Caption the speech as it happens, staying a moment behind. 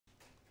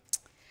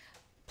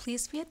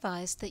Please be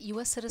advised that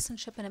U.S.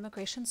 Citizenship and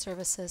Immigration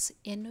Services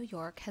in New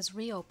York has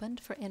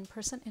reopened for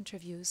in-person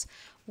interviews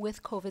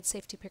with COVID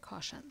safety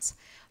precautions.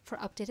 For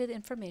updated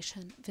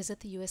information,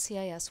 visit the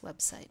USCIS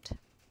website.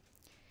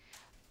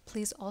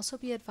 Please also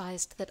be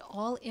advised that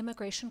all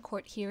immigration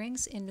court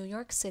hearings in New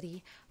York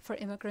City for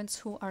immigrants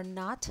who are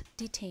not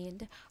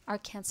detained are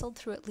canceled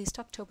through at least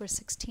October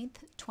 16,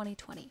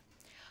 2020.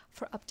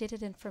 For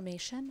updated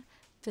information,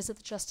 visit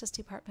the Justice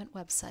Department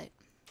website.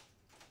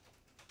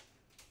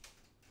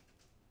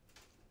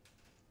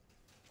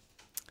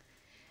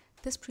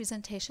 This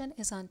presentation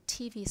is on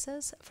T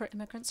visas for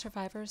immigrant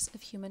survivors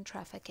of human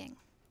trafficking.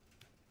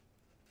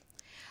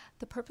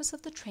 The purpose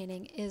of the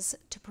training is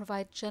to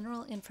provide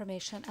general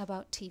information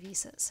about T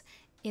visas.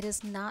 It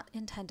is not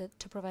intended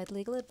to provide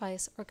legal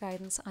advice or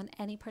guidance on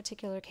any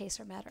particular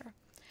case or matter.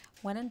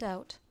 When in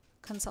doubt,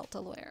 consult a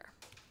lawyer.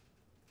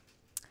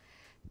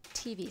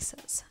 T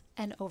visas,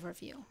 an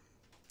overview.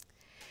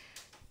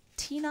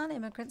 T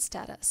non-immigrant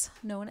status,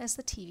 known as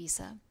the T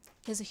visa,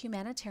 is a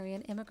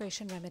humanitarian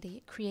immigration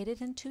remedy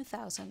created in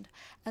 2000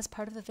 as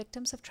part of the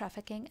Victims of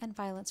Trafficking and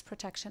Violence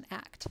Protection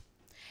Act.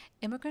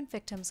 Immigrant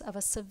victims of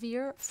a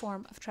severe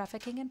form of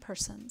trafficking in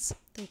persons,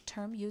 the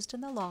term used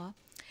in the law,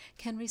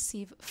 can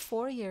receive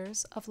 4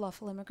 years of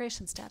lawful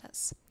immigration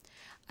status.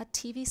 A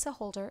T visa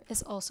holder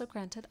is also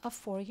granted a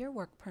 4-year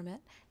work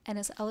permit and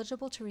is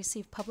eligible to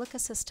receive public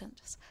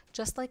assistance,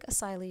 just like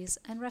asylees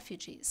and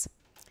refugees.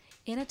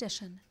 In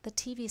addition, the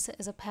T visa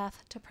is a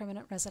path to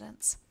permanent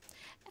residence.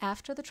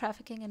 After the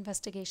trafficking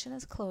investigation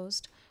is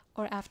closed,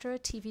 or after a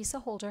T visa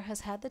holder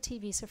has had the T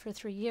visa for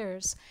 3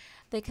 years,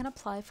 they can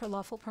apply for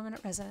lawful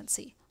permanent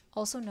residency,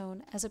 also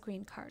known as a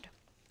green card.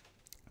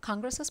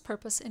 Congress's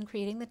purpose in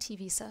creating the T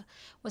visa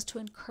was to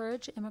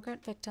encourage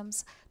immigrant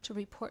victims to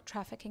report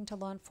trafficking to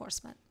law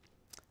enforcement.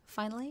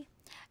 Finally,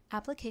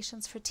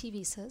 applications for T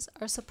visas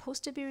are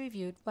supposed to be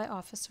reviewed by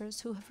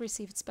officers who have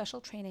received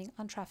special training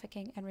on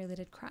trafficking and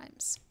related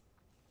crimes.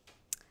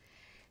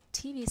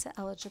 T visa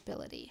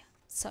eligibility.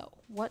 So,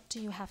 what do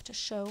you have to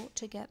show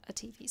to get a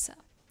T visa?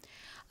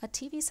 A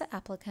T visa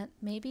applicant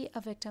may be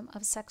a victim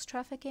of sex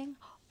trafficking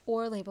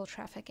or labor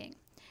trafficking.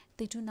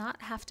 They do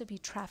not have to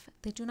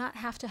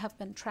have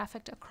been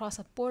trafficked across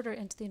a border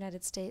into the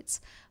United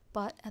States,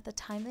 but at the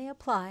time they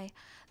apply,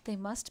 they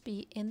must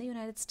be in the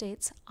United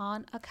States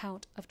on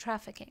account of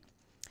trafficking.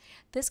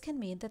 This can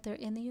mean that they're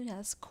in the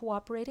U.S.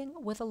 cooperating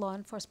with a law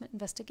enforcement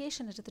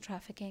investigation into the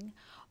trafficking,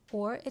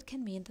 or it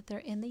can mean that they're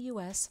in the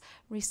U.S.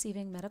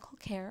 receiving medical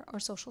care or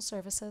social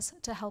services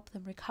to help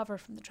them recover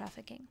from the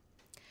trafficking.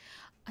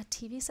 A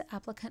T visa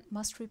applicant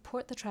must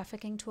report the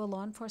trafficking to a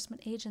law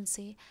enforcement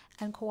agency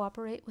and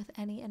cooperate with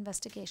any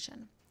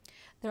investigation.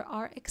 There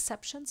are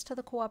exceptions to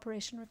the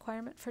cooperation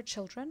requirement for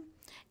children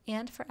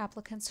and for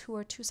applicants who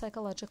are too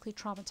psychologically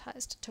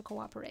traumatized to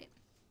cooperate.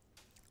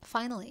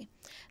 Finally,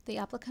 the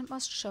applicant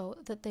must show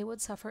that they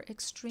would suffer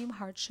extreme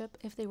hardship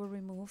if they were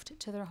removed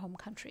to their home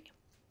country.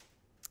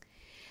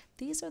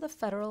 These are the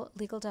federal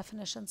legal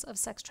definitions of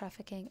sex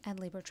trafficking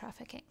and labor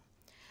trafficking.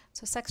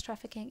 So sex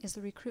trafficking is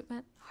the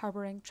recruitment,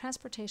 harboring,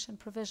 transportation,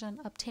 provision,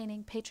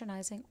 obtaining,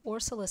 patronizing, or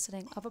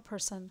soliciting of a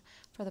person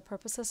for the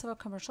purposes of a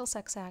commercial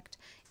sex act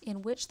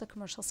in which the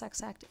commercial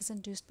sex act is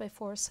induced by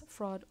force,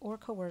 fraud, or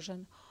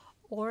coercion,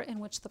 or in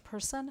which the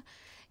person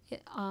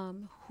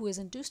who is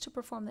induced to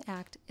perform the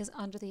act is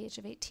under the age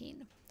of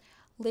 18.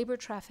 Labor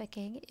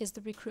trafficking is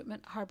the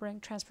recruitment, harboring,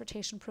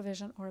 transportation,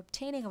 provision, or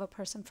obtaining of a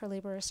person for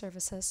labor or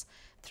services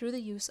through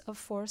the use of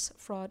force,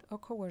 fraud, or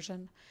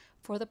coercion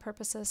for the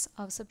purposes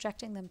of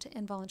subjecting them to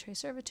involuntary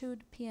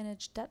servitude,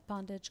 peonage, debt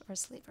bondage, or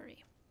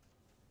slavery.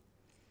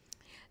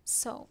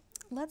 So,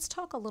 let's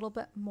talk a little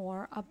bit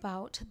more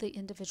about the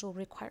individual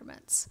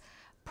requirements.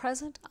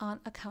 Present on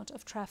account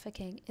of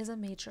trafficking is a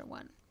major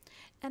one.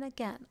 And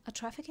again, a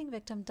trafficking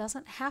victim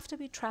doesn't have to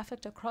be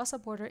trafficked across a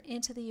border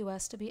into the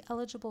U.S. to be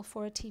eligible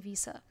for a T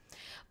visa,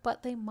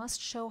 but they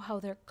must show how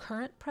their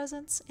current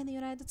presence in the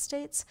United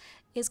States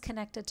is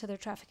connected to their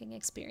trafficking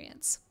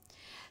experience.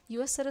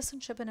 U.S.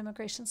 Citizenship and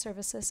Immigration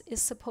Services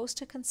is supposed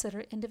to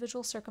consider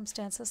individual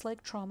circumstances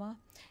like trauma,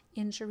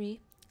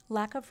 injury,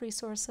 lack of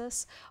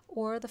resources,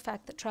 or the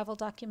fact that travel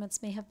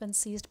documents may have been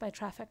seized by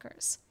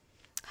traffickers.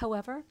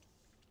 However,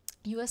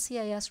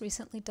 USCIS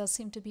recently does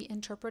seem to be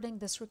interpreting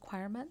this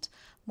requirement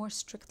more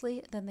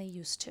strictly than they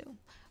used to,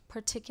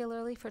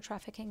 particularly for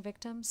trafficking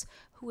victims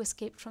who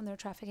escaped from their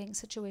trafficking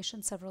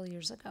situation several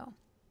years ago.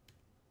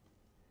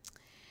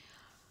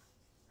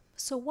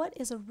 So what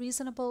is a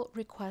reasonable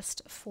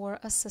request for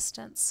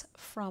assistance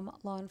from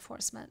law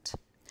enforcement?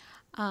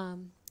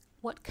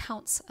 What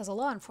counts as a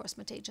law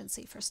enforcement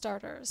agency, for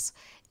starters?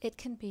 It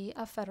can be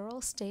a federal,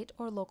 state,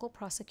 or local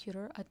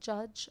prosecutor, a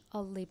judge,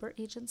 a labor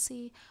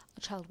agency, a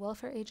child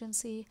welfare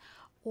agency,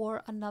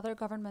 or another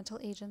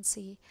governmental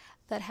agency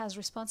that has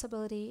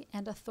responsibility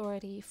and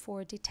authority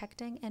for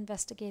detecting,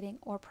 investigating,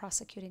 or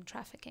prosecuting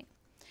trafficking.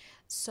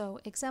 So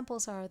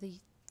examples are the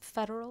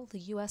federal, the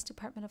U.S.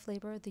 Department of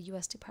Labor, the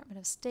U.S. Department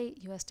of State,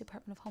 U.S.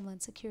 Department of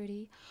Homeland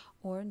Security,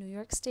 or New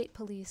York State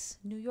Police,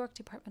 New York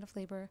Department of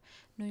Labor,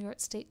 New York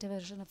State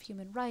Division of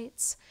Human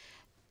Rights,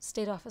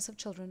 State Office of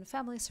Children and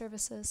Family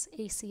Services,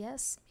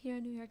 ACS here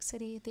in New York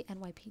City, the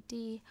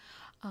NYPD,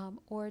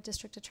 or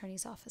district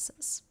attorney's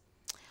offices.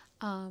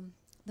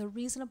 The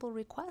reasonable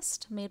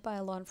request made by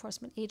a law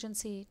enforcement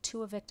agency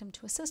to a victim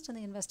to assist in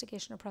the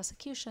investigation or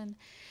prosecution,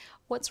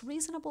 what's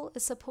reasonable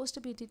is supposed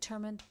to be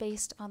determined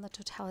based on the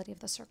totality of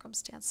the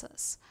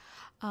circumstances.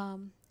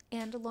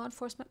 And law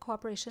enforcement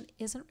cooperation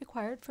isn't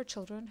required for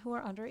children who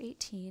are under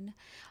 18,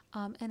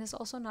 and is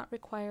also not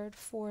required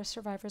for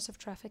survivors of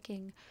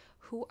trafficking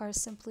who are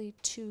simply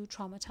too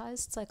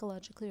traumatized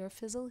psychologically or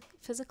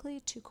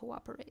physically to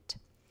cooperate.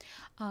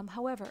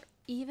 However,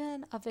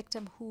 even a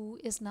victim who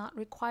is not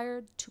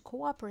required to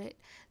cooperate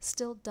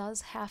still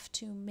does have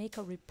to make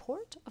a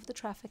report of the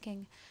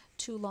trafficking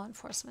to law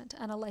enforcement,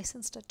 and a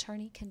licensed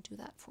attorney can do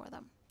that for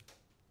them.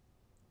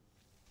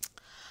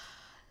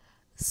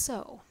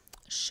 So,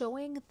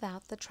 showing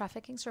that the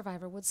trafficking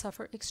survivor would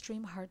suffer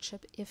extreme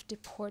hardship if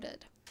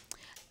deported.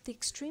 The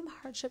extreme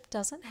hardship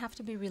doesn't have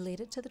to be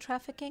related to the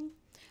trafficking,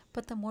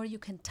 but the more you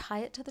can tie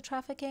it to the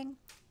trafficking,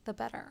 the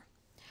better.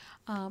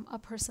 A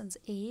person's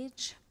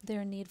age,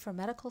 their need for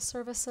medical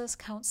services,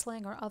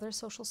 counseling, or other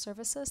social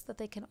services that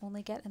they can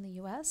only get in the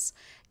U.S.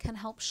 can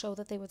help show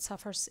that they would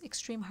suffer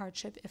extreme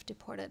hardship if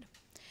deported.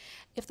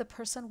 If the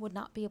person would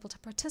not be able to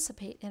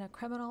participate in a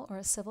criminal or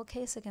a civil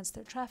case against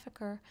their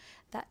trafficker,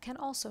 that can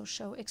also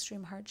show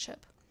extreme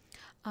hardship.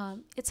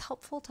 It's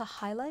helpful to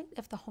highlight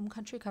if the home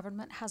country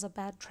government has a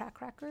bad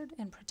track record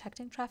in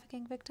protecting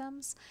trafficking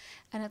victims,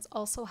 and it's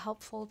also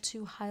helpful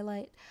to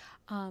highlight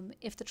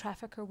if the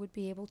trafficker would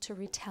be able to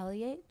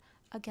retaliate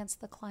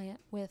against the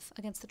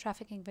against the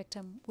trafficking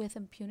victim with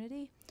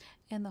impunity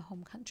in the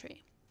home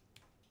country.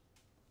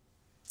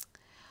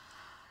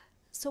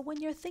 So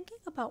when you're thinking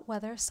about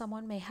whether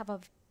someone may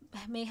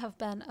have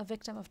been a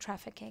victim of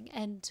trafficking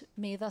and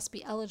may thus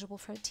be eligible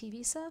for a T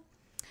visa,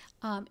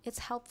 it's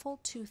helpful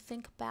to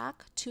think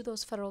back to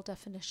those federal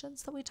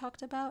definitions that we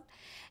talked about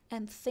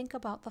and think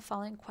about the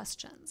following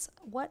questions.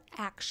 What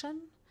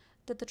action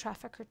did the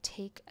trafficker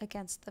take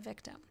against the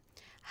victim?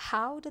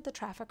 How did the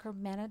trafficker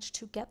manage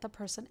to get the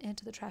person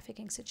into the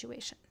trafficking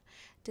situation?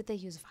 Did they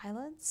use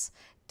violence?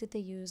 Did they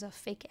use a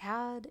fake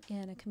ad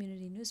in a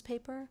community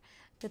newspaper?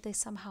 Did they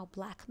somehow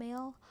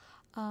blackmail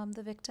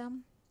the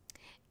victim?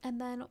 And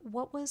then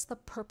what was the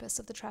purpose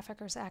of the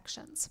trafficker's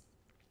actions?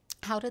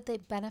 How did they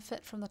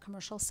benefit from the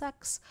commercial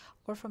sex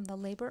or from the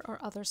labor or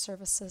other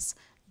services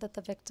that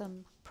the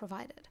victim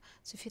provided?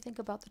 So if you think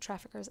about the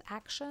trafficker's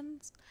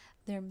actions,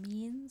 their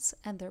means,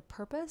 and their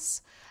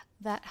purpose,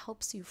 that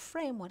helps you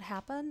frame what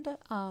happened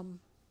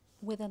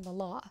within the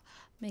law,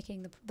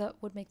 that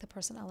would make the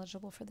person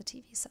eligible for the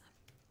T visa.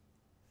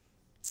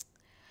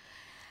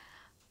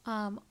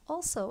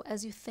 Also,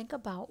 as you think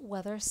about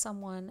whether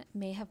someone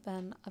may have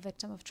been a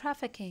victim of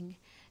trafficking,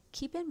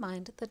 keep in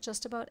mind that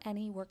just about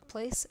any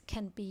workplace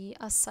can be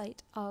a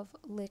site of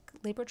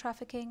labor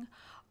trafficking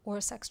or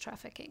sex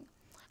trafficking,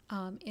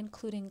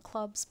 including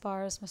clubs,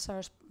 bars,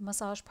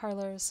 massage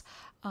parlors,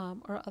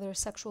 or other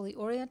sexually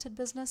oriented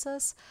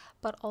businesses,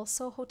 but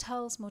also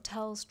hotels,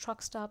 motels,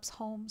 truck stops,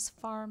 homes,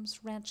 farms,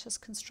 ranches,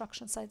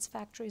 construction sites,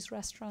 factories,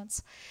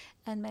 restaurants,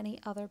 and many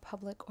other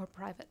public or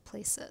private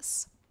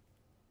places.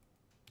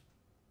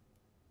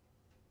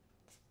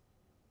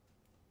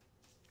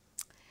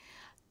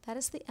 That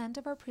is the end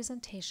of our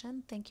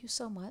presentation. Thank you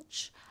so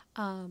much.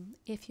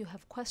 If you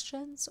have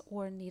questions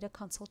or need a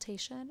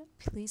consultation,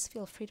 please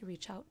feel free to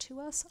reach out to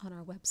us on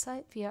our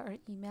website via our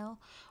email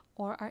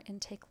or our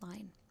intake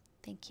line.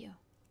 Thank you.